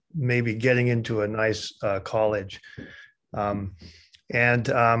maybe getting into a nice college.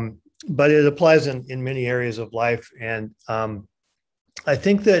 But it applies in many areas of life. And I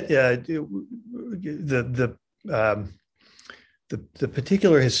think that the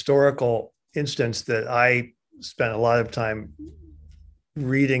particular historical instance that I spent a lot of time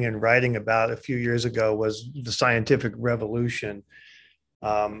reading and writing about a few years ago was the scientific revolution.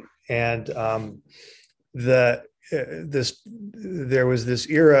 There was this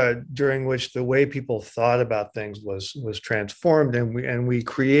era during which the way people thought about things was transformed, and we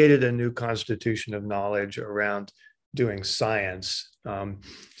created a new constitution of knowledge around doing science.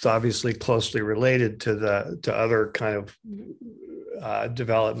 It's obviously closely related to other kind of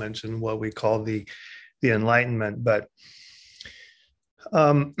developments in what we call the Enlightenment, but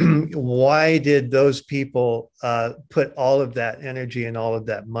why did those people put all of that energy and all of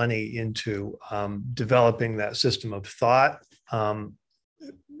that money into developing that system of thought? I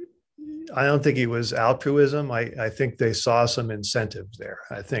don't think it was altruism. I think they saw some incentive there.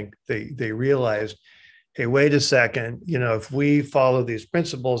 I think they realized, hey, wait a second, if we follow these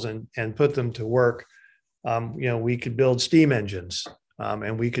principles and put them to work, we could build steam engines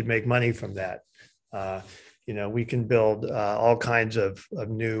and we could make money from that. We can build all kinds of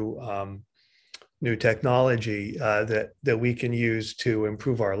new technology that we can use to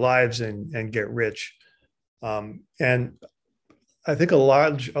improve our lives and get rich. And I think a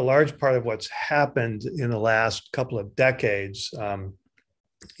large part of what's happened in the last couple of decades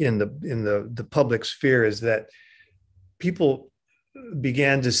in the public sphere is that people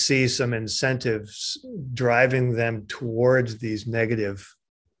began to see some incentives driving them towards these negative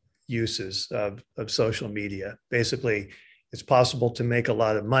uses of social media. Basically, it's possible to make a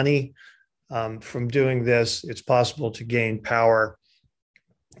lot of money from doing this. It's possible to gain power.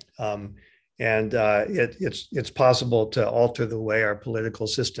 It's possible to alter the way our political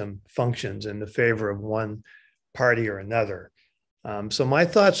system functions in the favor of one party or another. So my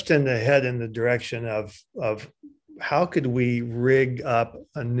thoughts tend to head in the direction of how could we rig up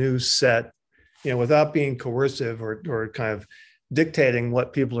a new set, without being coercive or kind of dictating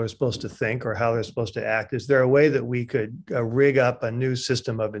what people are supposed to think or how they're supposed to act. Is there a way that we could rig up a new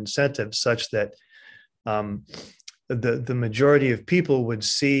system of incentives such that the majority of people would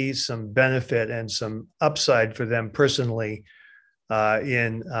see some benefit and some upside for them personally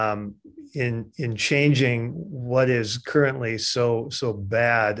in changing what is currently so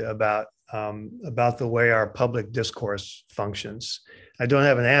bad about the way our public discourse functions? I don't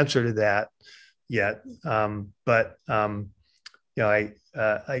have an answer to that yet, but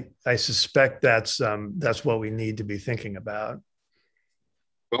I suspect that's what we need to be thinking about.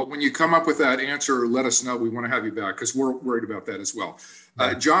 Well, when you come up with that answer, let us know. We want to have you back because we're worried about that as well.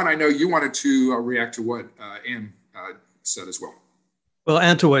 John, I know you wanted to react to what Anne said as well. Well,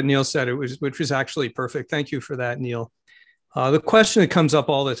 and to what Neal said, which was actually perfect. Thank you for that, Neal. The question that comes up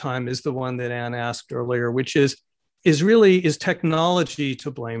all the time is the one that Anne asked earlier, which is technology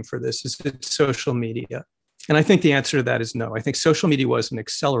to blame for this? Is it social media? And I think the answer to that is no. I think social media was an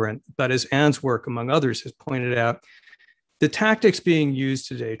accelerant, but as Anne's work, among others, has pointed out, the tactics being used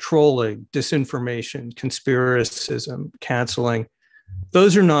today, trolling, disinformation, conspiracism, canceling,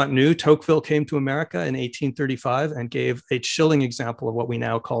 those are not new. Tocqueville came to America in 1835 and gave a chilling example of what we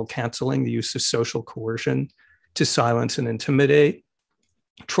now call canceling, the use of social coercion to silence and intimidate.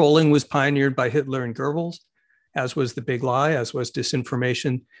 Trolling was pioneered by Hitler and Goebbels, as was the big lie, as was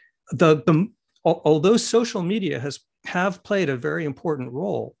disinformation. Although social media have played a very important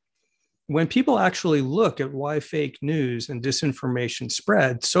role, when people actually look at why fake news and disinformation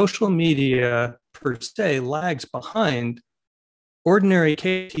spread, social media per se lags behind ordinary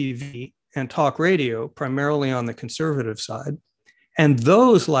TV and talk radio, primarily on the conservative side. And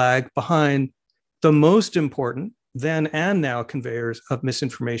those lag behind the most important then and now conveyors of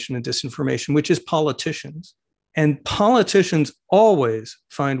misinformation and disinformation, which is politicians. And politicians always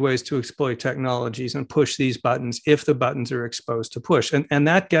find ways to exploit technologies and push these buttons if the buttons are exposed to push. And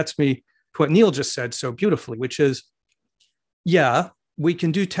that gets me to what Neal just said so beautifully, which is, yeah, we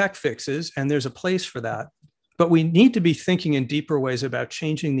can do tech fixes and there's a place for that, but we need to be thinking in deeper ways about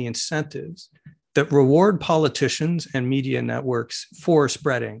changing the incentives that reward politicians and media networks for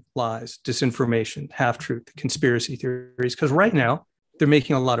spreading lies, disinformation, half-truth, conspiracy theories, because right now they're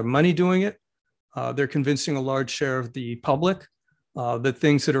making a lot of money doing it. They're convincing a large share of the public that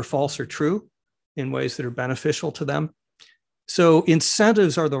things that are false are true in ways that are beneficial to them. So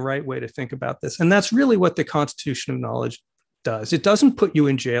incentives are the right way to think about this. And that's really what the Constitution of Knowledge does. It doesn't put you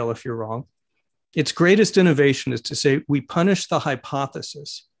in jail if you're wrong. Its greatest innovation is to say we punish the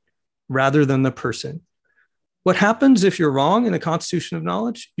hypothesis rather than the person. What happens if you're wrong in the Constitution of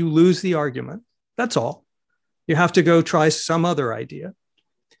Knowledge? You lose the argument. That's all. You have to go try some other idea.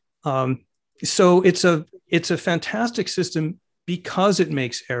 So it's a fantastic system because it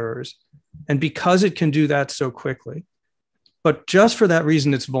makes errors and because it can do that so quickly. But just for that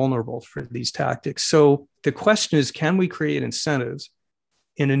reason, it's vulnerable for these tactics. So the question is, can we create incentives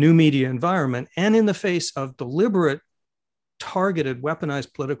in a new media environment and in the face of deliberate, targeted,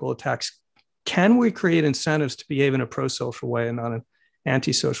 weaponized political attacks? Can we create incentives to behave in a pro-social way and not an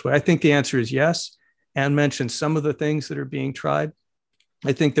anti-social way? I think the answer is yes. Anne mentioned some of the things that are being tried.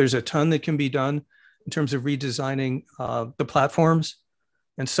 I think there's a ton that can be done in terms of redesigning the platforms.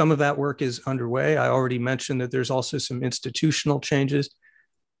 And some of that work is underway. I already mentioned that there's also some institutional changes,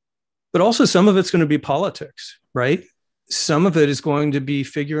 but also some of it's going to be politics, right? Some of it is going to be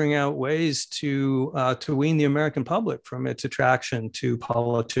figuring out ways to wean the American public from its attraction to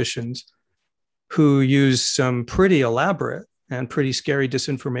politicians who use some pretty elaborate and pretty scary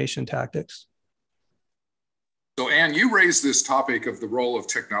disinformation tactics. So, Anne, you raised this topic of the role of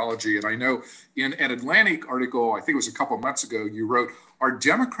technology, and I know in an Atlantic article, I think it was a couple of months ago, you wrote, our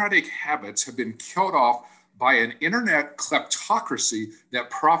democratic habits have been killed off by an internet kleptocracy that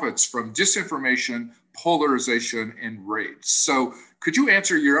profits from disinformation, polarization, and rage. So could you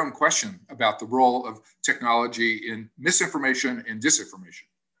answer your own question about the role of technology in misinformation and disinformation?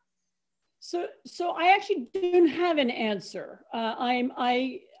 So I actually don't have an answer.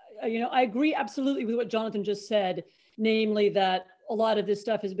 I agree absolutely with what Jonathan just said, namely that a lot of this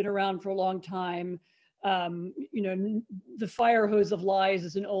stuff has been around for a long time. The fire hose of lies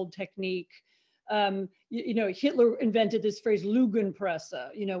is an old technique. Hitler invented this phrase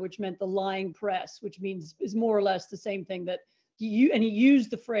Lügenpresse, which meant the lying press, which is more or less the same thing that he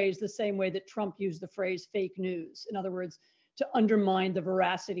used the phrase the same way that Trump used the phrase fake news. In other words, to undermine the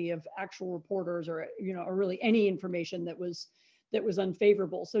veracity of actual reporters or really any information that was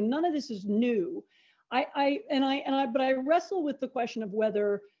unfavorable. So none of this is new. But I wrestle with the question of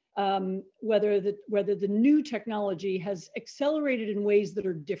whether the new technology has accelerated in ways that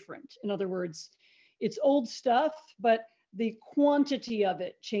are different. In other words, it's old stuff, but the quantity of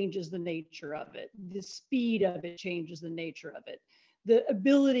it changes the nature of it. The speed of it changes the nature of it. The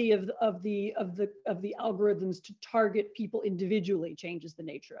ability of the algorithms to target people individually changes the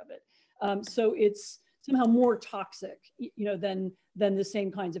nature of it. So it's somehow more toxic, than the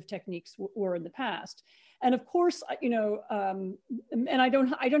same kinds of techniques were in the past. And of course, and I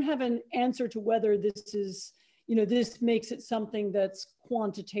don't have an answer to whether this is, this makes it something that's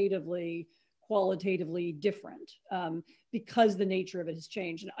qualitatively different, because the nature of it has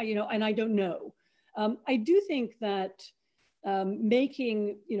changed. And I don't know. I do think that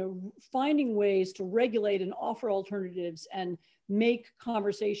finding ways to regulate and offer alternatives and make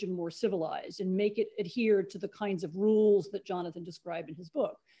conversation more civilized and make it adhere to the kinds of rules that Jonathan described in his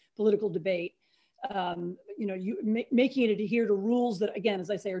book, political debate, making it adhere to rules that, again, as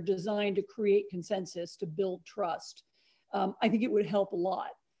I say, are designed to create consensus, to build trust. I think it would help a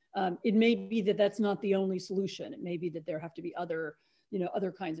lot. It may be that that's not the only solution. It may be that there have to be other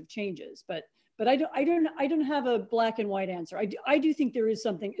kinds of changes, but I don't have a black and white answer. I do think there is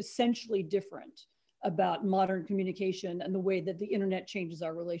something essentially different about modern communication and the way that the internet changes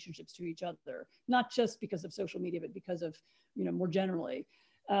our relationships to each other, not just because of social media, but because of, more generally.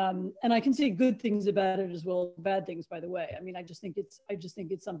 And I can see good things about it as well as bad things, by the way. I mean, I just think it's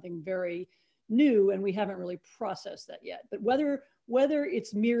something very new, and we haven't really processed that yet. But whether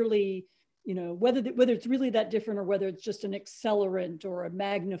it's merely, whether it's really that different, or whether it's just an accelerant or a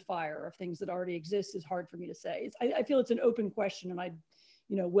magnifier of things that already exist, is hard for me to say. I feel it's an open question, and I,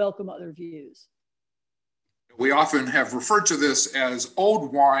 welcome other views. We often have referred to this as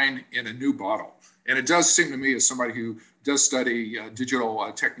old wine in a new bottle. And it does seem to me, as somebody who does study digital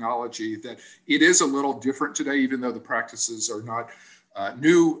technology, that it is a little different today, even though the practices are not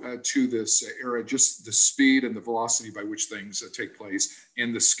new to this era. Just the speed and the velocity by which things take place,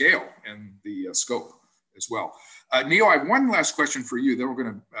 and the scale and the scope as well. Neal, I have one last question for you. Then we're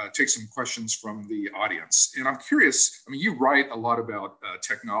going to take some questions from the audience. And I'm curious, you write a lot about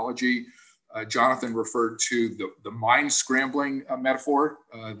technology. Jonathan referred to the mind scrambling metaphor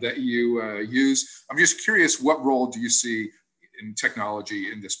that you use. I'm just curious, what role do you see in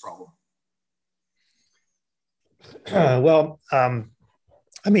technology in this problem?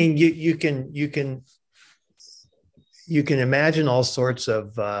 You can imagine all sorts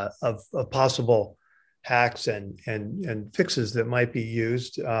of possible hacks and fixes that might be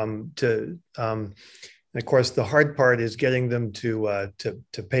used and of course, the hard part is getting them to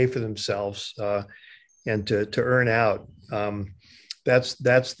pay for themselves and to earn out. That's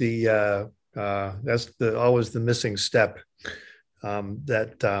always the missing step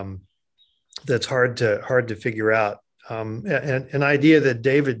that's hard to figure out. And an idea that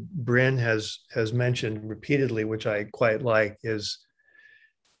David Brin has mentioned repeatedly, which I quite like, is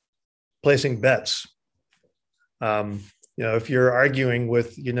placing bets. If you're arguing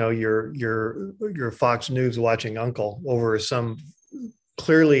with, your Fox News watching uncle over some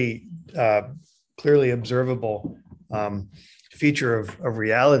clearly observable feature of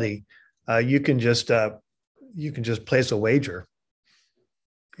reality, you can just place a wager.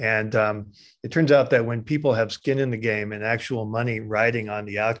 And it turns out that when people have skin in the game and actual money riding on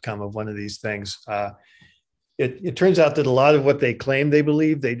the outcome of one of these things, it turns out that a lot of what they claim they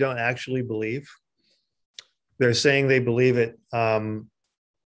believe, they don't actually believe. They're saying they believe it. They're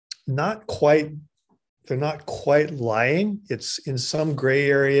not quite lying. It's in some gray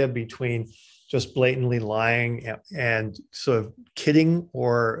area between just blatantly lying and sort of kidding,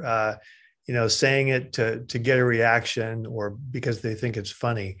 or saying it to get a reaction or because they think it's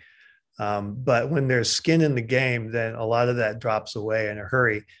funny. But when there's skin in the game, then a lot of that drops away in a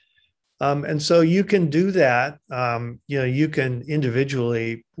hurry. And so you can do that. You can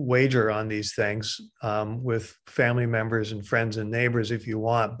individually wager on these things with family members and friends and neighbors if you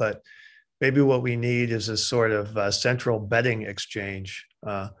want. But maybe what we need is a sort of central betting exchange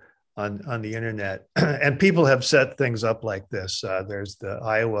on the internet. And people have set things up like this. There's the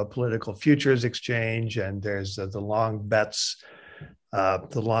Iowa Political Futures Exchange, and there's the Long Bets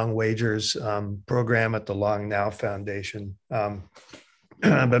the Long Wagers program at the Long Now Foundation.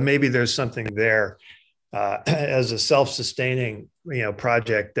 But maybe there's something there as a self-sustaining,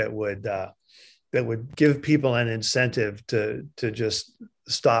 project that would give people an incentive to just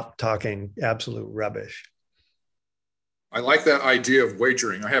stop talking absolute rubbish. I like that idea of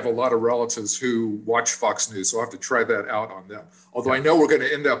wagering. I have a lot of relatives who watch Fox News, so I'll have to try that out on them. Although I know we're going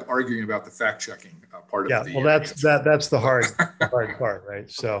to end up arguing about the fact-checking part of the well, that's the hard part, right?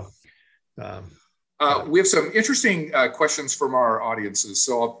 So we have some interesting questions from our audiences.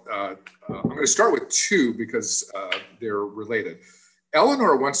 So I'm going to start with two because they're related.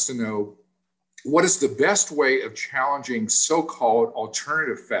 Eleanor wants to know, what is the best way of challenging so-called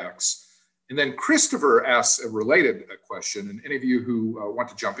alternative facts? And then Christopher asks a related question, and any of you who want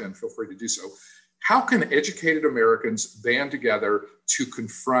to jump in, feel free to do so. How can educated Americans band together to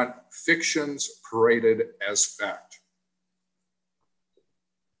confront fictions paraded as fact?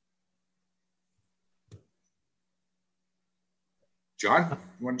 John,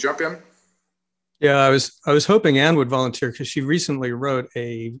 you want to jump in? Yeah, I was hoping Anne would volunteer because she recently wrote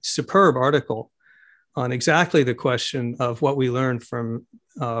a superb article on exactly the question of what we learned from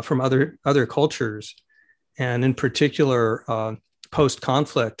other cultures, and in particular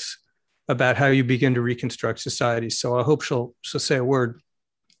post-conflict, about how you begin to reconstruct societies. So I hope she'll say a word.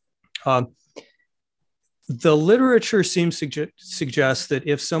 The literature seems to suggest that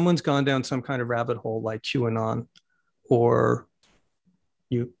if someone's gone down some kind of rabbit hole like QAnon or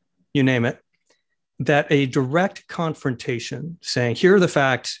you name it, that a direct confrontation saying, here are the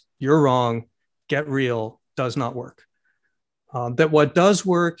facts, you're wrong, get real, does not work. That what does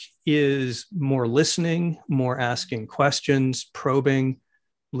work is more listening, more asking questions, probing,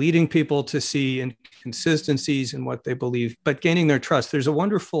 leading people to see inconsistencies in what they believe, but gaining their trust. There's a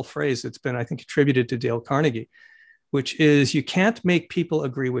wonderful phrase that's been, I think, attributed to Dale Carnegie, which is, you can't make people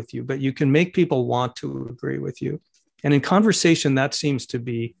agree with you, but you can make people want to agree with you. And in conversation, that seems to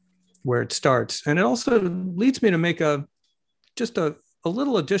be where it starts. And it also leads me to make just a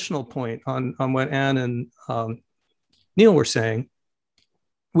little additional point on what Anne and Neal were saying,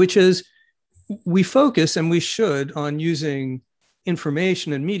 which is we focus, and we should, on using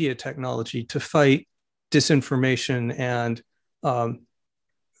information and media technology to fight disinformation and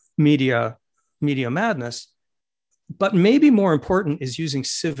media madness. But maybe more important is using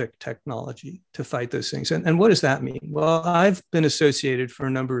civic technology to fight those things. And what does that mean? Well, I've been associated for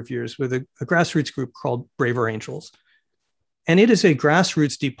a number of years with a grassroots group called Braver Angels. And it is a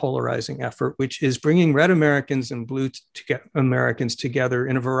grassroots depolarizing effort, which is bringing red Americans and blue Americans together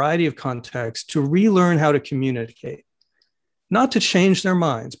in a variety of contexts to relearn how to communicate, not to change their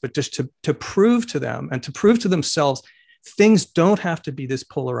minds, but just to prove to them and to prove to themselves things don't have to be this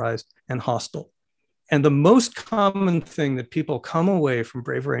polarized and hostile. And the most common thing that people come away from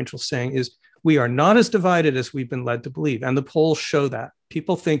Braver Angels saying is, we are not as divided as we've been led to believe. And the polls show that.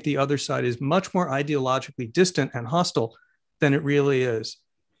 People think the other side is much more ideologically distant and hostile than it really is.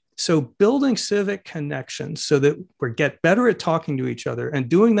 So building civic connections so that we get better at talking to each other, and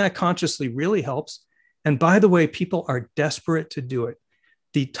doing that consciously really helps. And by the way, people are desperate to do it.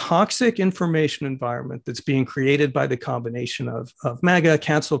 The toxic information environment that's being created by the combination of MAGA,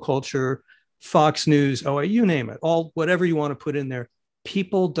 cancel culture, Fox News, you name it, whatever you want to put in there,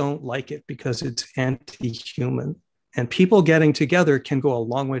 people don't like it because it's anti-human. And people getting together can go a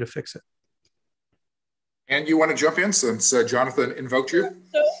long way to fix it. And you want to jump in since Jonathan invoked you?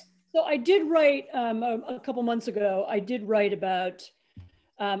 So I did write a couple months ago. I did write about.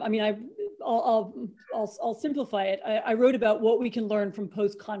 I'll simplify it. I wrote about what we can learn from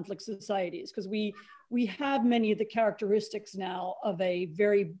post-conflict societies, because we have many of the characteristics now of a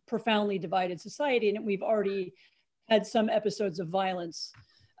very profoundly divided society, and we've already had some episodes of violence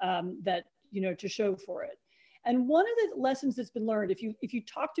that to show for it. And one of the lessons that's been learned, if you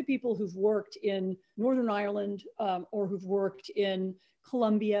talk to people who've worked in Northern Ireland or who've worked in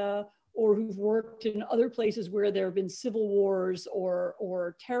Colombia or who've worked in other places where there have been civil wars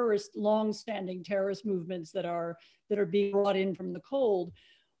or long-standing terrorist movements that are being brought in from the cold,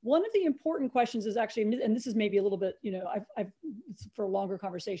 one of the important questions is actually, and this is maybe a little bit, I've for a longer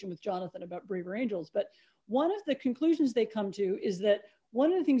conversation with Jonathan about Braver Angels, but one of the conclusions they come to is that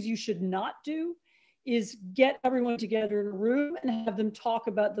one of the things you should not do is get everyone together in a room and have them talk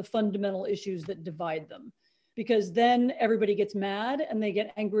about the fundamental issues that divide them, because then everybody gets mad and they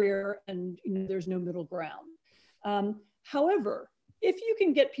get angrier, and there's no middle ground. However, if you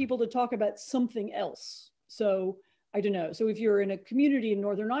can get people to talk about something else, so I don't know. So if you're in a community in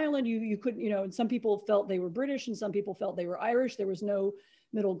Northern Ireland, you couldn't, and some people felt they were British and some people felt they were Irish. There was no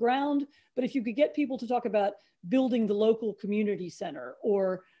middle ground. But if you could get people to talk about building the local community center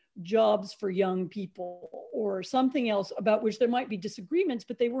or jobs for young people or something else about which there might be disagreements,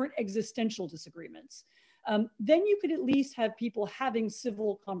 but they weren't existential disagreements, then you could at least have people having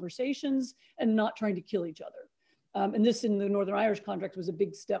civil conversations and not trying to kill each other. And this in the Northern Irish context was a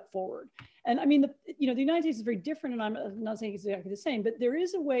big step forward. And I mean, the United States is very different, and I'm not saying it's exactly the same, but there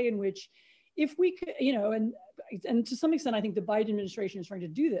is a way in which if we could, and to some extent, I think the Biden administration is trying to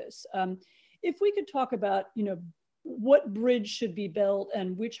do this. If we could talk about, what bridge should be built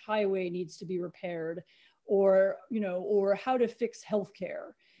and which highway needs to be repaired, or how to fix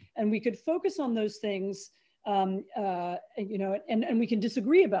healthcare, and we could focus on those things, and we can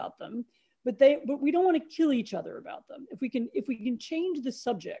disagree about them, but we don't want to kill each other about them. If we can change the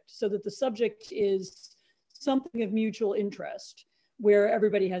subject so that the subject is something of mutual interest where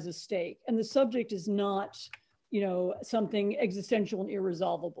everybody has a stake, and the subject is not, something existential and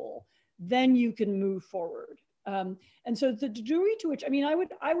irresolvable, then you can move forward. And so the degree to which, I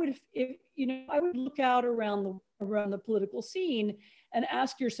would look out around the political scene and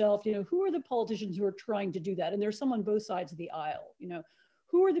ask yourself, who are the politicians who are trying to do that? And there's some on both sides of the aisle.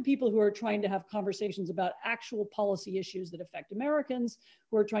 Who are the people who are trying to have conversations about actual policy issues that affect Americans,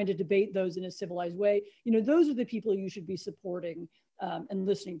 who are trying to debate those in a civilized way? Those are the people you should be supporting and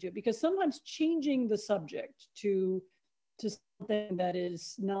listening to, because sometimes changing the subject to something that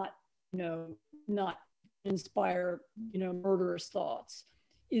is not inspire, murderous thoughts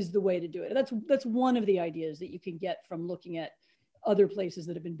is the way to do it. That's one of the ideas that you can get from looking at other places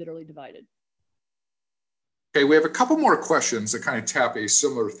that have been bitterly divided. Okay, we have a couple more questions that kind of tap a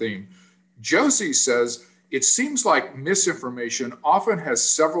similar theme. Josie says, it seems like misinformation often has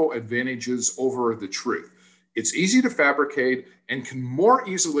several advantages over the truth. It's easy to fabricate and can more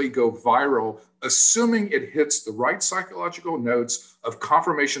easily go viral, assuming it hits the right psychological notes of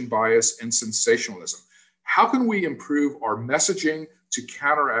confirmation bias and sensationalism. How can we improve our messaging to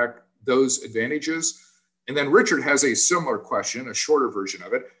counteract those advantages? And then Richard has a similar question, a shorter version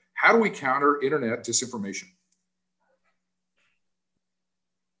of it. How do we counter internet disinformation?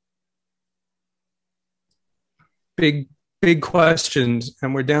 Big questions,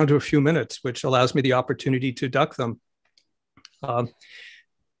 and we're down to a few minutes, which allows me the opportunity to duck them.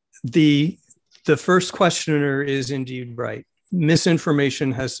 The first questioner is indeed right.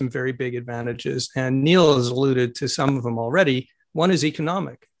 Misinformation has some very big advantages, and Neal has alluded to some of them already. One is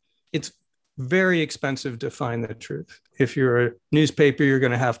economic. It's very expensive to find the truth. If you're a newspaper, you're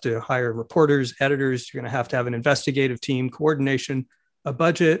going to have to hire reporters, editors, you're going to have an investigative team, coordination, a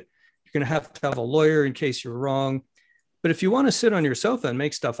budget. You're going to have a lawyer in case you're wrong. But if you want to sit on your sofa and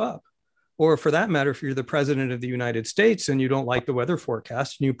make stuff up, or for that matter, if you're the president of the United States and you don't like the weather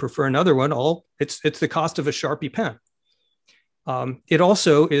forecast and you prefer another one, it's the cost of a Sharpie pen. It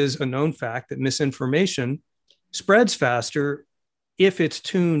also is a known fact that misinformation spreads faster if it's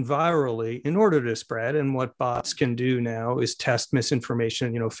tuned virally in order to spread. And what bots can do now is test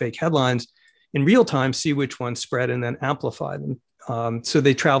misinformation, fake headlines in real time, see which ones spread and then amplify them. So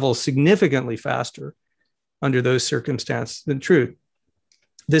they travel significantly faster under those circumstances than truth.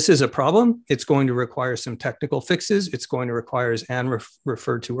 This is a problem. It's going to require some technical fixes. It's going to require, as Anne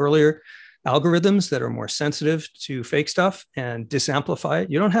referred to earlier, algorithms that are more sensitive to fake stuff and disamplify it.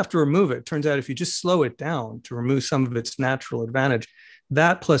 You don't have to remove it. It turns out if you just slow it down to remove some of its natural advantage,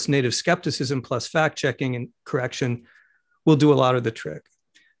 that plus native skepticism plus fact checking and correction will do a lot of the trick.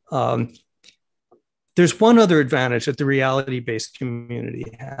 There's one other advantage that the reality-based community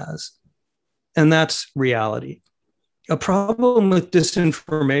has, and that's reality. A problem with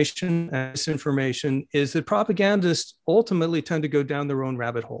disinformation and misinformation is that propagandists ultimately tend to go down their own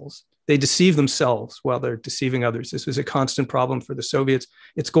rabbit holes. They deceive themselves while they're deceiving others. This was a constant problem for the Soviets.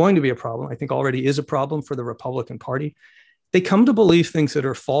 It's going to be a problem. I think already is a problem for the Republican Party. They come to believe things that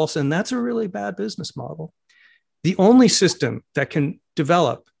are false, and that's a really bad business model. The only system that can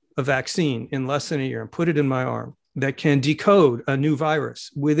develop a vaccine in less than a year and put it in my arm, that can decode a new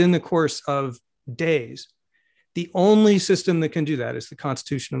virus within the course of days, the only system that can do that is the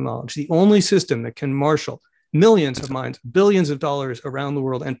Constitution of Knowledge. The only system that can marshal millions of minds, billions of dollars around the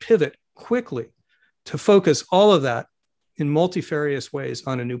world and pivot quickly to focus all of that in multifarious ways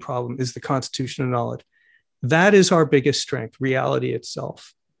on a new problem is the Constitution of Knowledge. That is our biggest strength, reality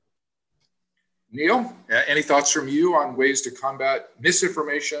itself. Neal, any thoughts from you on ways to combat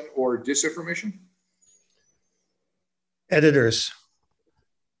misinformation or disinformation? Editors.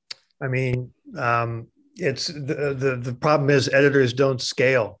 I mean, it's the problem is editors don't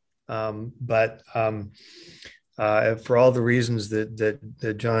scale, but for all the reasons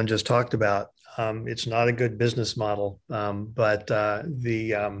that John just talked about. It's not a good business model, but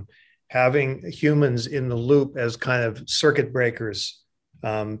having humans in the loop as kind of circuit breakers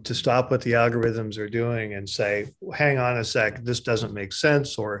to stop what the algorithms are doing and say, hang on a sec, this doesn't make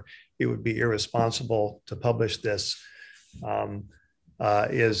sense, or it would be irresponsible to publish this,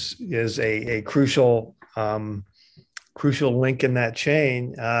 is a crucial link in that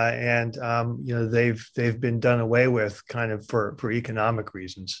chain, and they've been done away with kind of for economic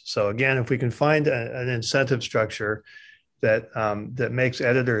reasons. So again, if we can find an incentive structure that makes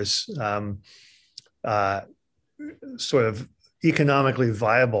editors sort of economically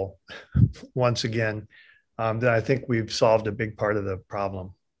viable once again, then I think we've solved a big part of the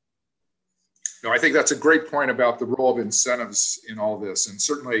problem. No, I think that's a great point about the role of incentives in all this. And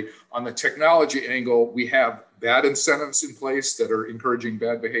certainly on the technology angle, we have bad incentives in place that are encouraging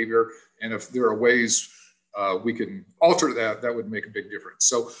bad behavior. And if there are ways we can alter that, that would make a big difference.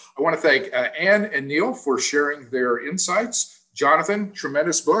 So I want to thank Anne and Neal for sharing their insights. Jonathan,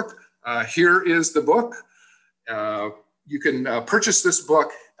 tremendous book. Here is the book. You can purchase this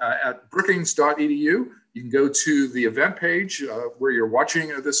book at brookings.edu. You can go to the event page where you're watching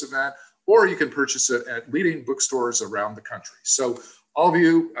this event, or you can purchase it at leading bookstores around the country. So all of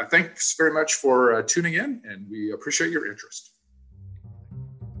you, thanks very much for tuning in, and we appreciate your interest.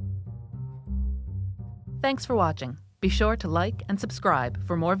 Thanks for watching. Be sure to like and subscribe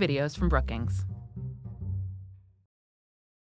for more videos from Brookings.